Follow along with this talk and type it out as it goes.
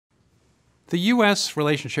The U.S.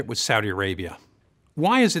 relationship with Saudi Arabia.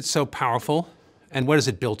 Why is it so powerful, and what is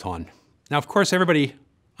it built on? Now, of course, everybody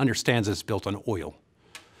understands it's built on oil.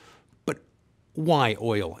 But why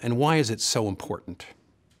oil, and why is it so important?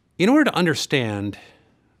 In order to understand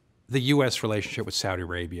the U.S. relationship with Saudi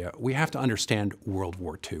Arabia, we have to understand World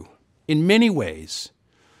War II. In many ways,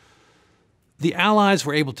 the Allies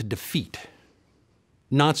were able to defeat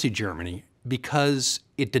Nazi Germany because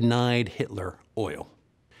it denied Hitler oil.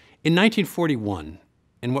 In 1941,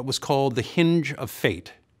 in what was called the Hinge of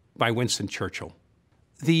Fate by Winston Churchill,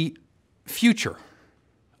 the future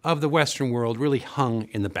of the Western world really hung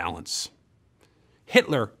in the balance.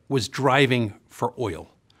 Hitler was driving for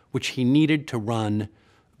oil, which he needed to run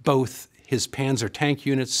both his Panzer tank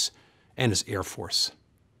units and his Air Force.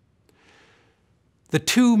 The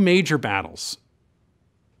two major battles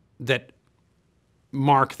that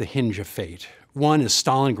mark the Hinge of Fate, one is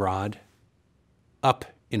Stalingrad up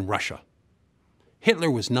in Russia. Hitler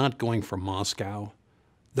was not going for Moscow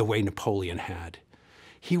the way Napoleon had.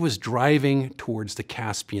 He was driving towards the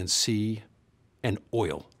Caspian Sea and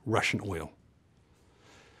oil, Russian oil.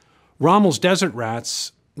 Rommel's Desert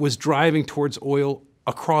Rats was driving towards oil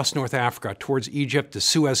across North Africa, towards Egypt, the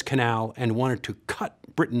Suez Canal, and wanted to cut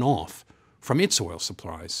Britain off from its oil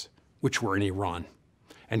supplies, which were in Iran,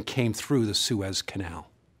 and came through the Suez Canal.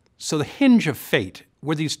 So the Hinge of Fate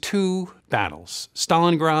were these two battles,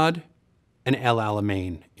 Stalingrad and El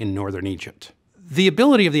Alamein in northern Egypt. The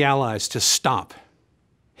ability of the Allies to stop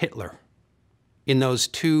Hitler in those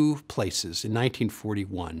two places in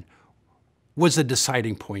 1941 was the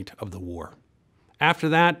deciding point of the war. After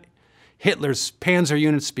that, Hitler's panzer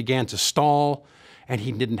units began to stall, and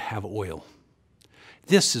he didn't have oil.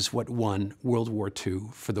 This is what won World War II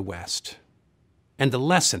for the West. And the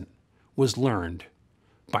lesson was learned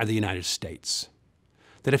by the United States,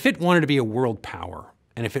 that if it wanted to be a world power,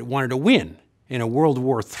 and if it wanted to win in a World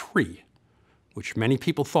War III, which many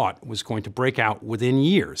people thought was going to break out within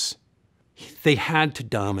years, they had to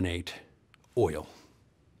dominate oil.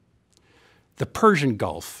 The Persian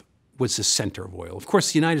Gulf was the center of oil. Of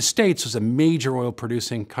course, the United States was a major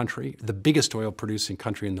oil-producing country, the biggest oil-producing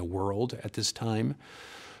country in the world at this time,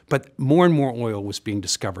 but more and more oil was being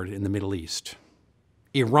discovered in the Middle East.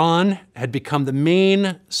 Iran had become the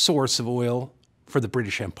main source of oil for the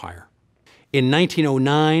British Empire. In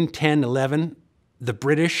 1909, 10, 11, the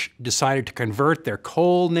British decided to convert their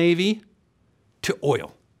coal navy to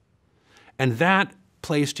oil. And that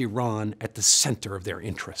placed Iran at the center of their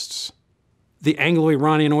interests. The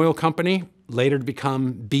Anglo-Iranian Oil Company, later to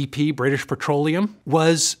become BP, British Petroleum,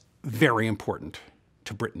 was very important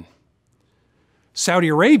to Britain. Saudi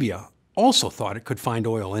Arabia also thought it could find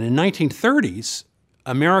oil, and in the 1930s,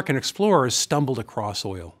 American explorers stumbled across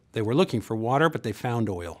oil. They were looking for water, but they found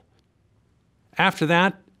oil. After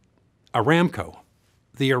that, Aramco,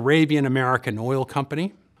 the Arabian-American oil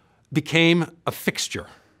company, became a fixture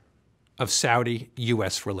of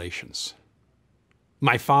Saudi-US relations.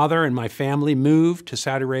 My father and my family moved to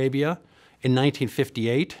Saudi Arabia in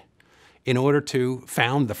 1958 in order to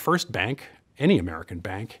found the first bank, any American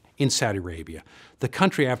bank, in Saudi Arabia. The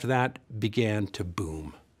country after that began to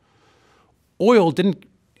boom. Oil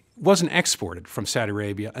wasn't exported from Saudi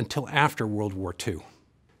Arabia until after World War II.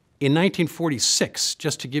 In 1946,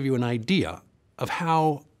 just to give you an idea of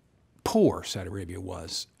how poor Saudi Arabia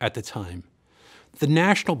was at the time, the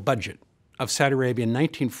national budget of Saudi Arabia in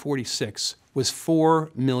 1946 was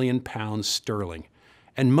 £4 million sterling,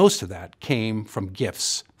 and most of that came from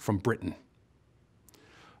gifts from Britain.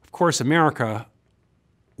 Of course, America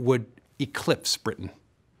would eclipse Britain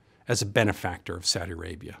as a benefactor of Saudi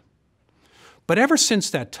Arabia. But ever since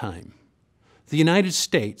that time, the United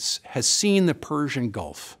States has seen the Persian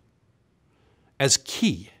Gulf as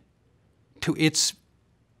key to its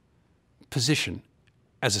position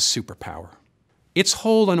as a superpower. Its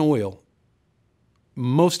hold on oil,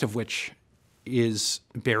 most of which is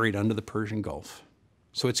buried under the Persian Gulf.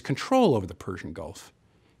 So its control over the Persian Gulf,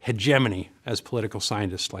 hegemony, as political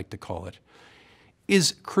scientists like to call it,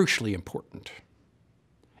 is crucially important.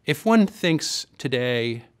 If one thinks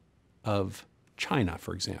today of China,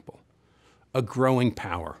 for example, a growing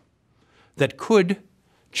power that could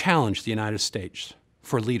challenge the United States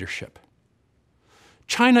for leadership,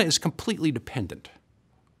 China is completely dependent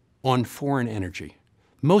on foreign energy.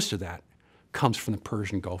 Most of that comes from the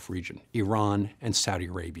Persian Gulf region, Iran and Saudi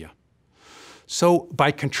Arabia. So by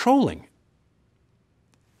controlling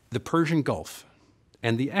the Persian Gulf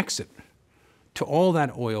and the exit to all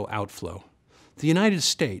that oil outflow, the United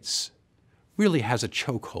States really has a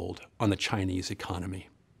chokehold on the Chinese economy.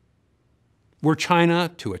 Were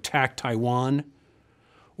China to attack Taiwan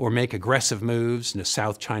or make aggressive moves in the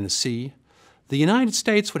South China Sea, the United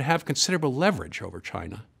States would have considerable leverage over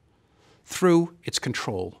China through its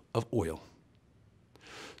control of oil.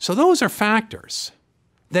 So those are factors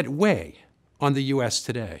that weigh on the U.S.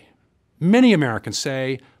 today. Many Americans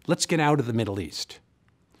say, let's get out of the Middle East.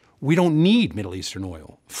 We don't need Middle Eastern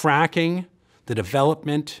oil. Fracking, the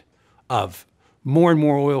development of more and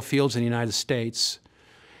more oil fields in the United States,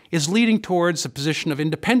 is leading towards a position of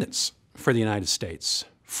independence for the United States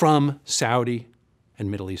from Saudi and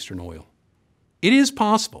Middle Eastern oil. It is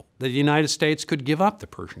possible that the United States could give up the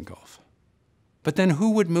Persian Gulf. But then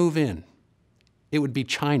who would move in? It would be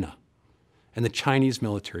China and the Chinese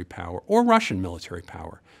military power or Russian military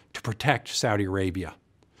power to protect Saudi Arabia,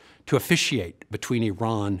 to officiate between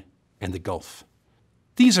Iran and the Gulf.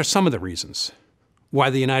 These are some of the reasons why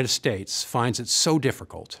the United States finds it so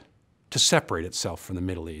difficult to separate itself from the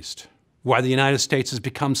Middle East, why the United States has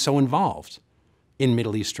become so involved in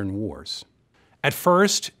Middle Eastern wars. At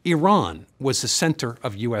first, Iran was the center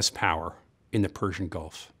of U.S. power in the Persian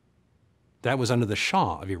Gulf. That was under the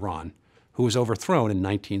Shah of Iran, who was overthrown in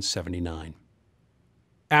 1979.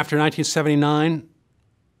 After 1979,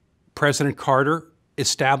 President Carter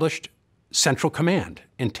established Central Command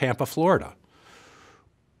in Tampa, Florida,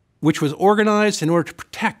 which was organized in order to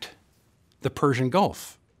protect the Persian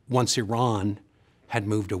Gulf once Iran had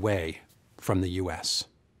moved away from the U.S.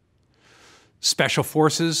 Special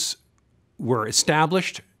forces were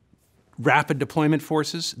established, rapid deployment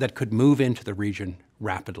forces that could move into the region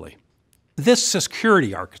rapidly. This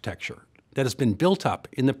security architecture that has been built up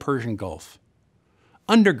in the Persian Gulf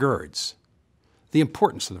undergirds the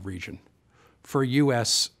importance of the region for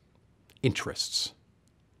U.S. interests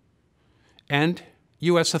and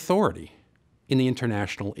U.S. authority in the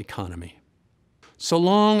international economy. So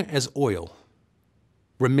long as oil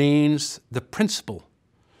remains the principal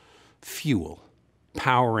fuel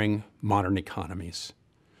powering modern economies,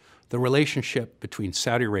 the relationship between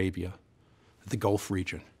Saudi Arabia, the Gulf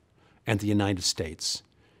region, and the United States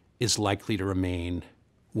is likely to remain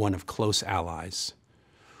one of close allies,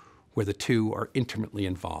 where the two are intimately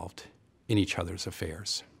involved in each other's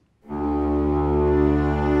affairs.